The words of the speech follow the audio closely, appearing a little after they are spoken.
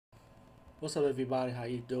What's up, everybody? How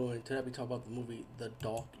you doing? Today we talk about the movie The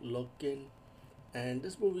Dark Looking, and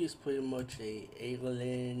this movie is pretty much a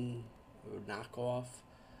alien knockoff,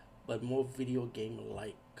 but more video game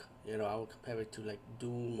like. I would compare it to like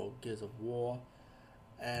Doom or Gears of War,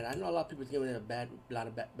 and I know a lot of people giving it a lot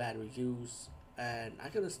of bad reviews, and I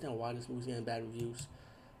can understand why this movie's getting bad reviews.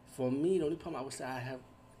 For me, the only problem I would say I have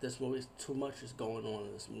this movie is too much is going on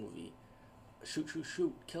in this movie. Shoot, shoot,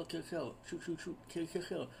 shoot, kill, kill, kill, shoot, shoot, shoot, kill, kill,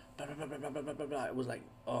 kill, blah, blah, blah, blah, blah, blah, blah, blah. It was like,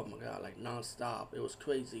 oh my god, like non-stop. It was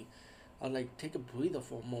crazy. I was like, take a breather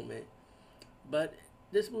for a moment. But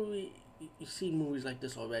this movie, you see movies like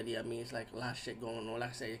this already. I mean, it's like a lot of shit going on.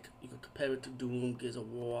 Like I said, you could compare it to Doom, Gears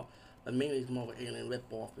of War, but mainly it's more of an alien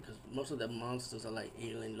ripoff because most of the monsters are like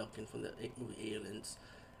alien looking from the movie Aliens,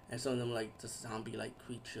 and some of them like just zombie-like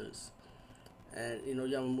creatures. And you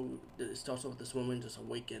have a movie that starts off with this woman just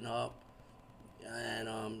waking up,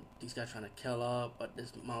 and these guys trying to kill her, but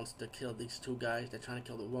this monster killed these two guys. They're trying to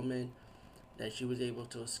kill the woman. Then she was able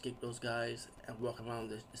to escape those guys and walk around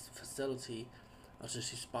this facility until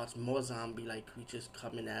she spots more zombie-like creatures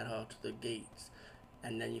coming at her to the gates.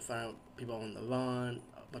 And then you find people on the run,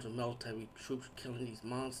 a bunch of military troops killing these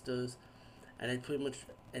monsters, and they pretty much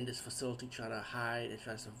in this facility trying to hide and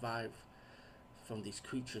try to survive from these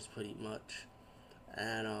creatures, pretty much.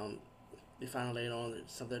 And we find out later on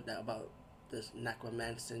something that about this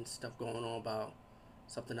necromancy stuff going on about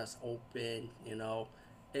something that's open.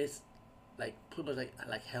 It's like pretty much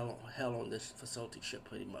like hell on this facility ship,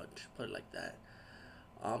 pretty much. Put it like that.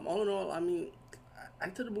 All in all, I mean, I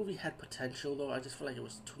thought the movie had potential though. I just feel like it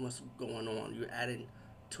was too much going on. You're adding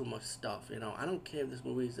too much stuff. I don't care if this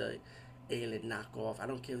movie is a alien knockoff. I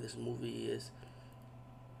don't care if this movie is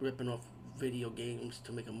ripping off video games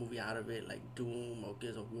to make a movie out of it, like Doom or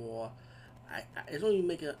Gears of War. As long as you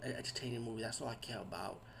make an entertaining movie, that's all I care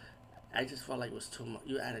about. I just felt like it was too much.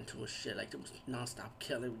 You're adding too much shit. Like, it was non-stop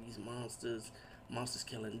killing these monsters, monsters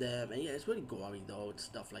killing them, and yeah, it's really gory though and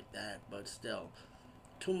stuff like that. But still,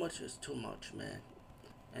 too much is too much, man.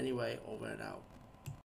 Anyway, over and out.